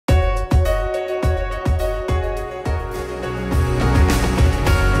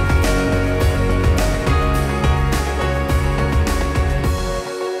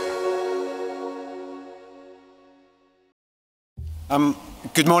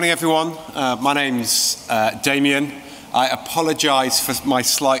Good morning, everyone. My name's DAMIAN. I apologise for my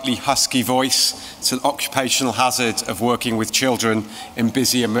slightly husky voice. It's an occupational hazard of working with children in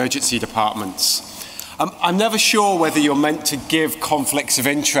busy emergency departments. I'm never sure whether you're meant to give conflicts of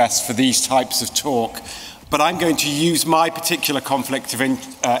interest for these types of talk, but I'm going to use my particular conflict of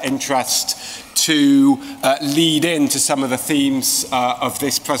interest to lead into some of the themes of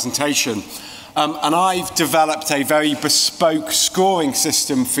this presentation. And I've developed a very bespoke scoring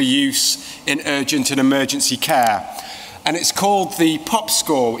system for use in urgent and emergency care. And it's called the POP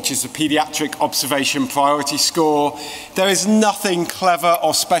score, which is the Paediatric Observation Priority Score. There is nothing clever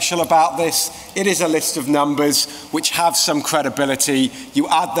or special about this. It is a list of numbers which have some credibility. You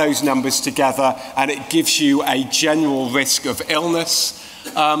add those numbers together and it gives you a general risk of illness.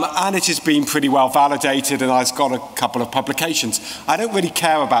 And it has been pretty well validated, and I've got a couple of publications. I don't really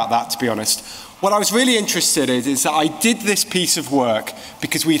care about that, to be honest. What I was really interested in is that I did this piece of work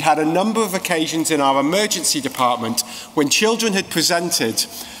because we'd had a number of occasions in our emergency department when children had presented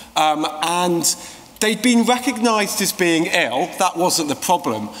and they'd been recognised as being ill. That wasn't the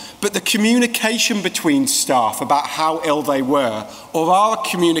problem. But the communication between staff about how ill they were, or our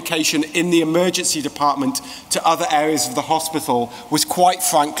communication in the emergency department to other areas of the hospital, was quite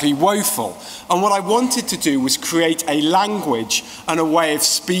frankly woeful. And what I wanted to do was create a language and a way of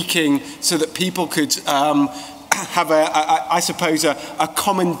speaking so that people could have, I suppose, a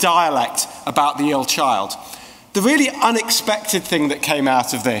common dialect about the ill child. The really unexpected thing that came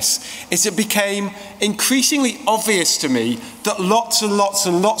out of this is it became increasingly obvious to me that lots and lots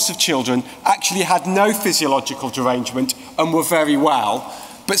and lots of children actually had no physiological derangement and were very well,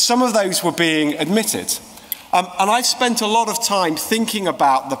 but some of those were being admitted. And I've spent a lot of time thinking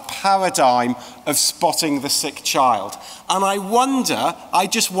about the paradigm of spotting the sick child. And I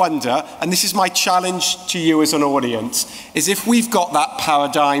just wonder, and this is my challenge to you as an audience, is if we've got that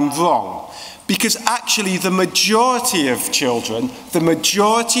paradigm wrong. Because actually the majority of children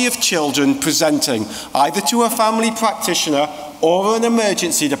presenting either to a family practitioner or an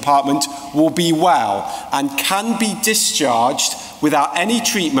emergency department will be well and can be discharged without any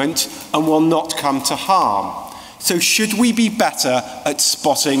treatment and will not come to harm. So should we be better at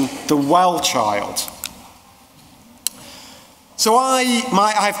spotting the well child? So I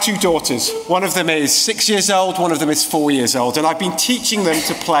have two daughters. One of them is 6 years old, one of them is 4 years old, and I've been teaching them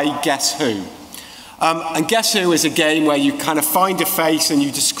to play Guess Who. And Guess Who is a game where you kind of find a face and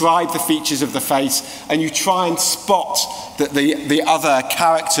you describe the features of the face and you try and spot the other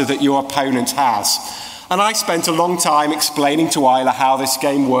character that your opponent has. And I spent a long time explaining to Isla how this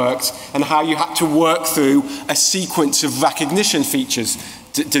game worked and how you had to work through a sequence of recognition features.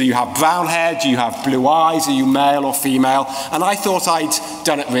 Do you have brown hair? Do you have blue eyes? Are you male or female? And I thought I'd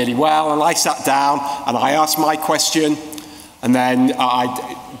done it really well, and I sat down and I asked my question, and then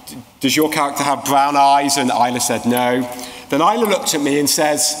does your character have brown eyes? And Isla said no. Then Isla looked at me and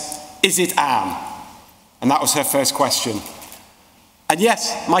says, is it Anne? And that was her first question. And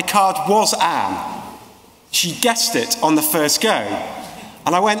yes, my card was Anne. She guessed it on the first go.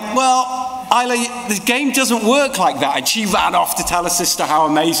 And I went, well, Isla, the game doesn't work like that. And she ran off to tell her sister how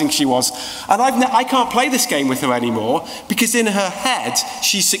amazing she was. And I can't play this game with her anymore because in her head,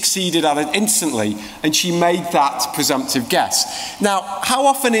 she succeeded at it instantly. And she made that presumptive guess. Now, how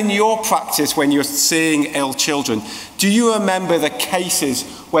often in your practice when you're seeing ill children, do you remember the cases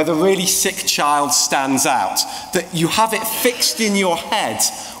where the really sick child stands out? That you have it fixed in your head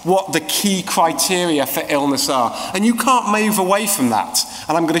what the key criteria for illness are. And you can't move away from that.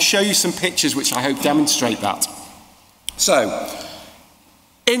 And I'm going to show you some pictures which I hope demonstrate that. So,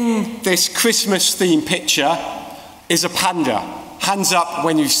 in this Christmas themed picture is a panda. Hands up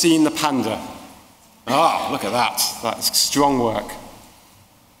when you've seen the panda. Ah, look at that. That's strong work.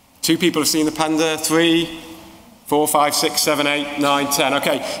 2 people have seen the panda, 3, 4, 5, 6, 7, 8, 9, 10.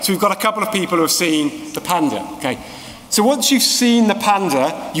 Okay, so we've got a couple of people who have seen the panda. Okay, so once you've seen the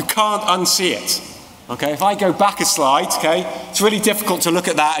panda, you can't unsee it. Okay, if I go back a slide, okay, it's really difficult to look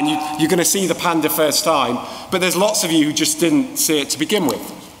at that and you're going to see the panda first time, but there's lots of you who just didn't see it to begin with.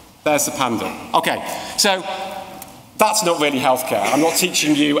 There's the panda. Okay, so that's not really healthcare. I'm not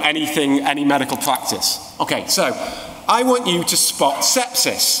teaching you anything, any medical practice. Okay, so I want you to spot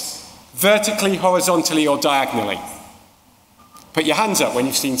sepsis, vertically, horizontally, or diagonally. Put your hands up when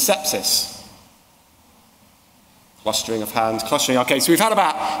you've seen sepsis. Clustering of hands, clustering. Okay, so we've had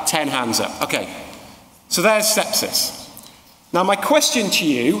about 10 hands up. Okay, so there's sepsis. Now my question to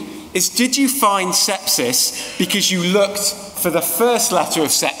you is, did you find sepsis because you looked for the first letter of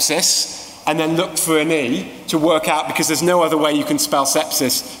sepsis and then looked for an E to work out, because there's no other way you can spell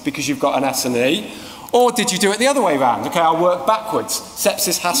sepsis because you've got an S and E? Or did you do it the other way around? Okay, I'll work backwards.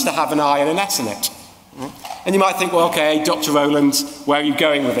 Sepsis has to have an I and an S in it. And you might think, well, okay, Dr. Roland, where are you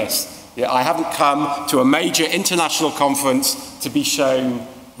going with this? Yeah, I haven't come to a major international conference to be shown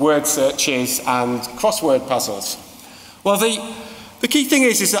word searches and crossword puzzles. Well, the key thing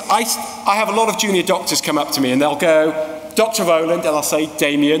is that I have a lot of junior doctors come up to me and they'll go, Dr. Roland, and I'll say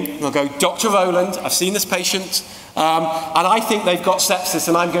DAMIAN, and they'll go, Dr. Roland, I've seen this patient, and I think they've got sepsis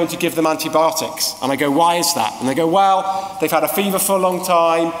and I'm going to give them antibiotics. And I go, why is that? And they go, well, they've had a fever for a long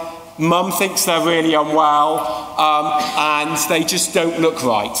time, mum thinks they're really unwell, and they just don't look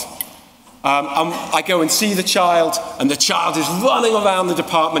right. I go and see the child, and the child is running around the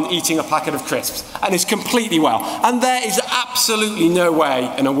department eating a packet of crisps, and is completely well. And there is absolutely no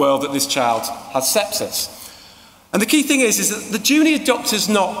way in a world that this child has sepsis. And the key thing is that the junior doctor's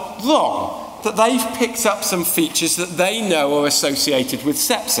not wrong, that they've picked up some features that they know are associated with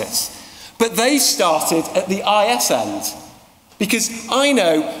sepsis. But they started at the IS end. Because I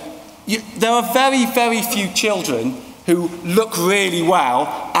know there are very, very few children who look really well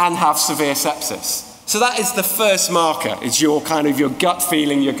and have severe sepsis. So that is the first marker, is your gut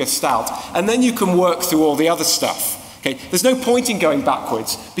feeling, your gestalt. And then you can work through all the other stuff. Okay? There's no point in going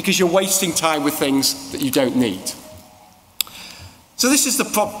backwards because you're wasting time with things that you don't need. So this is the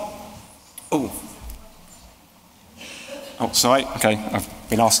problem. Oh, sorry. Okay, I've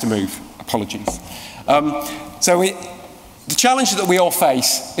been asked to move. Apologies. The challenge that we all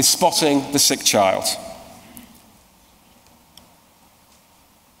face is spotting the sick child.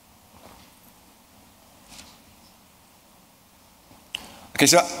 Okay,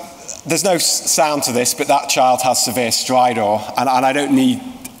 so there's no sound to this, but that child has severe stridor, and I don't need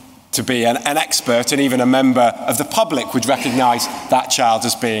to be an expert, and even a member of the public would recognise that child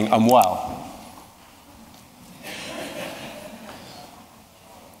as being unwell.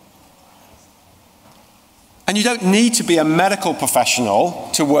 And you don't need to be a medical professional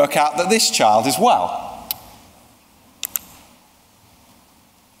to work out that this child is well.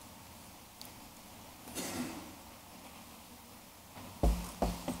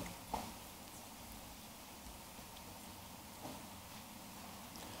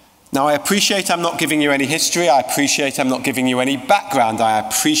 Now, I appreciate I'm not giving you any history. I appreciate I'm not giving you any background. I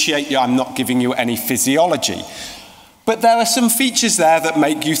appreciate I'm not giving you any physiology. But there are some features there that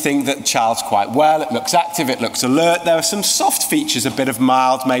make you think that the child's quite well. It looks active, it looks alert. There are some soft features, a bit of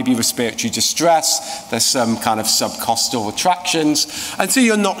mild, maybe respiratory distress. There's some kind of subcostal retractions. And so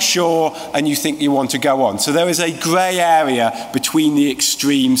you're not sure and you think you want to go on. So there is a grey area between the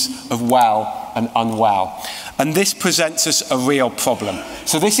extremes of well and unwell. And this presents us a real problem.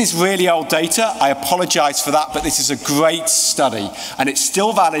 So this is really old data. I apologise for that, but this is a great study. And it's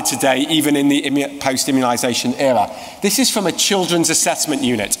still valid today, even in the post-immunisation era. This is from a children's assessment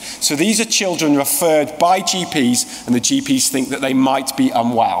unit. So these are children referred by GPs, and the GPs think that they might be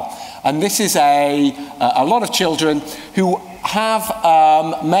unwell. And this is a lot of children who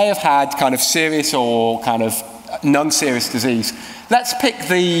may have had kind of serious or kind of non-serious disease. Let's pick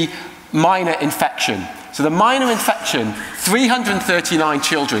the minor infection. So the minor infection, 339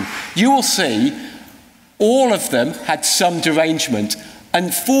 children. You will see all of them had some derangement,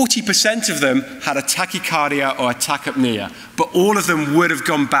 and 40% of them had a tachycardia or a tachypnea, but all of them would have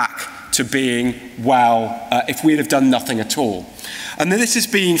gone back to being well if we'd have done nothing at all. And then this has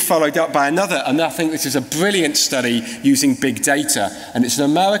been followed up by another, and I think this is a brilliant study using big data, and it's an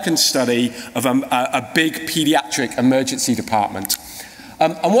American study of a big paediatric emergency department.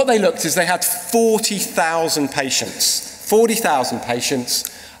 And what they looked is they had 40,000 patients,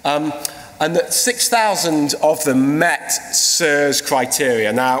 and that 6,000 of them met SIRS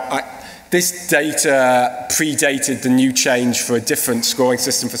criteria. Now, this data predated the new change for a different scoring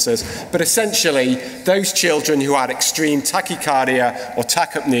system for SIRS, but essentially, those children who had extreme tachycardia or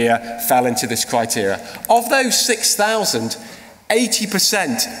tachypnea fell into this criteria. Of those 6,000,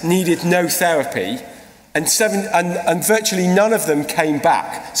 80% needed no therapy, and virtually none of them came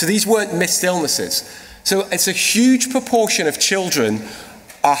back. So these weren't missed illnesses. So it's a huge proportion of children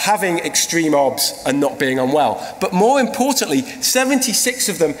are having extreme OBS and not being unwell. But more importantly, 76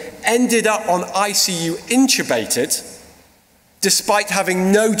 of them ended up on ICU intubated despite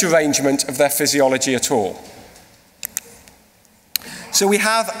having no derangement of their physiology at all. So we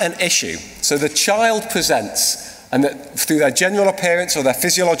have an issue. So the child presents, and that through their general appearance or their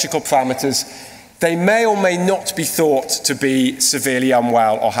physiological parameters, they may or may not be thought to be severely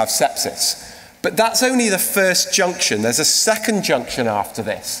unwell or have sepsis. But that's only the first junction. There's a second junction after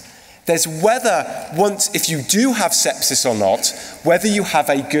this. There's whether, if you do have sepsis or not, whether you have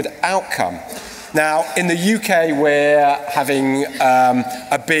a good outcome. Now, in the UK, we're having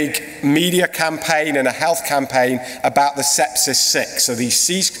a big media campaign and a health campaign about the sepsis 6. So these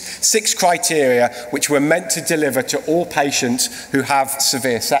 6 criteria which we're meant to deliver to all patients who have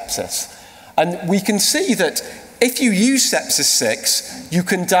severe sepsis. And we can see that if you use sepsis 6, you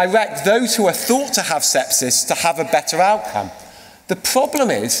can direct those who are thought to have sepsis to have a better outcome. The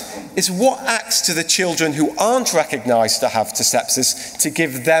problem is what acts to the children who aren't recognised to have sepsis to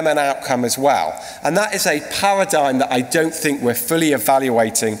give them an outcome as well. And that is a paradigm that I don't think we're fully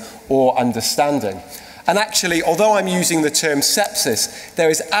evaluating or understanding. And actually, although I'm using the term sepsis, there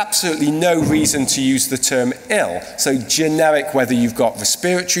is absolutely no reason to use the term ill. So generic, whether you've got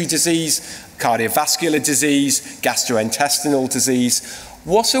respiratory disease, cardiovascular disease, gastrointestinal disease.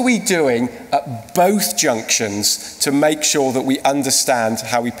 What are we doing at both junctions to make sure that we understand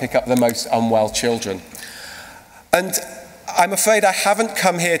how we pick up the most unwell children? And I'm afraid I haven't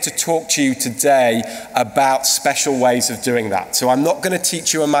come here to talk to you today about special ways of doing that. So I'm not going to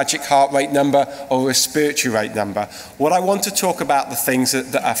teach you a magic heart rate number or a respiratory rate number. What I want to talk about the things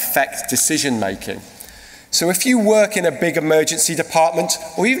that affect decision making. So if you work in a big emergency department,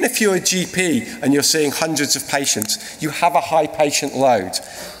 or even if you're a GP and you're seeing hundreds of patients, you have a high patient load.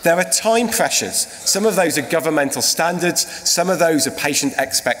 There are time pressures. Some of those are governmental standards, some of those are patient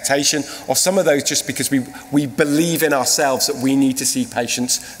expectation, or some of those just because we believe in ourselves that we need to see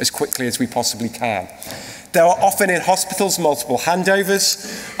patients as quickly as we possibly can. There are often in hospitals multiple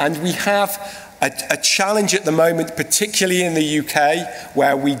handovers, and we have a challenge at the moment, particularly in the UK,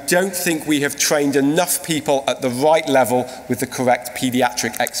 where we don't think we have trained enough people at the right level with the correct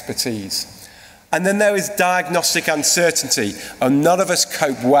paediatric expertise. And then there is diagnostic uncertainty, and none of us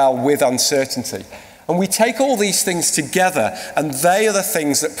cope well with uncertainty. And we take all these things together, and they are the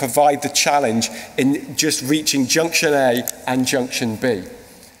things that provide the challenge in just reaching junction A and junction B.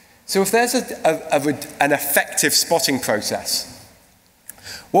 So if there's an effective spotting process,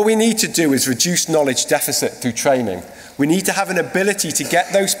 what we need to do is reduce knowledge deficit through training. We need to have an ability to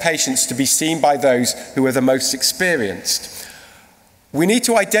get those patients to be seen by those who are the most experienced. We need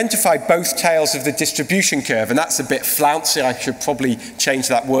to identify both tails of the distribution curve, and that's a bit flouncy, I should probably change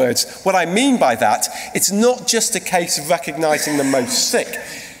that word. What I mean by that, it's not just a case of recognising the most sick.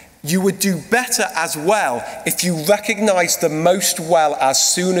 You would do better as well if you recognised the most well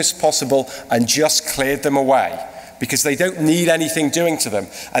as soon as possible and just cleared them away, because they don't need anything doing to them.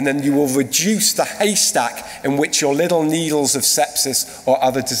 And then you will reduce the haystack in which your little needles of sepsis or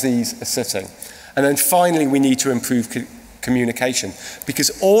other disease are sitting. And then finally, we need to improve communication,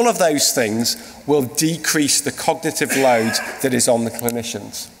 because all of those things will decrease the cognitive load that is on the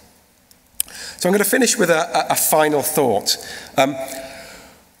clinicians. So I'm going to finish with a final thought.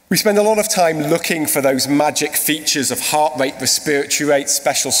 We spend a lot of time looking for those magic features of heart rate, respiratory rate,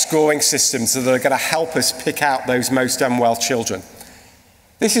 special scoring systems that are going to help us pick out those most unwell children.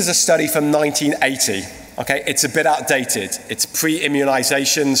 This is a study from 1980. Okay, it's a bit outdated. It's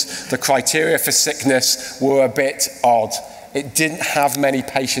pre-immunizations. The criteria for sickness were a bit odd. It didn't have many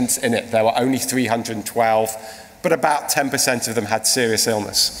patients in it. There were only 312, but about 10% of them had serious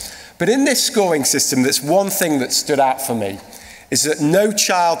illness. But in this scoring system, there's one thing that stood out for me, is that no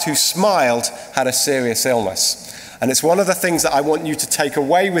child who smiled had a serious illness. And it's one of the things that I want you to take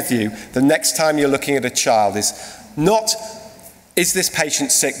away with you the next time you're looking at a child, is not, is this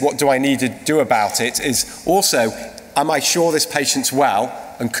patient sick, what do I need to do about it, is also, am I sure this patient's well,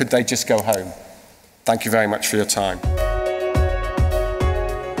 and could they just go home? Thank you very much for your time.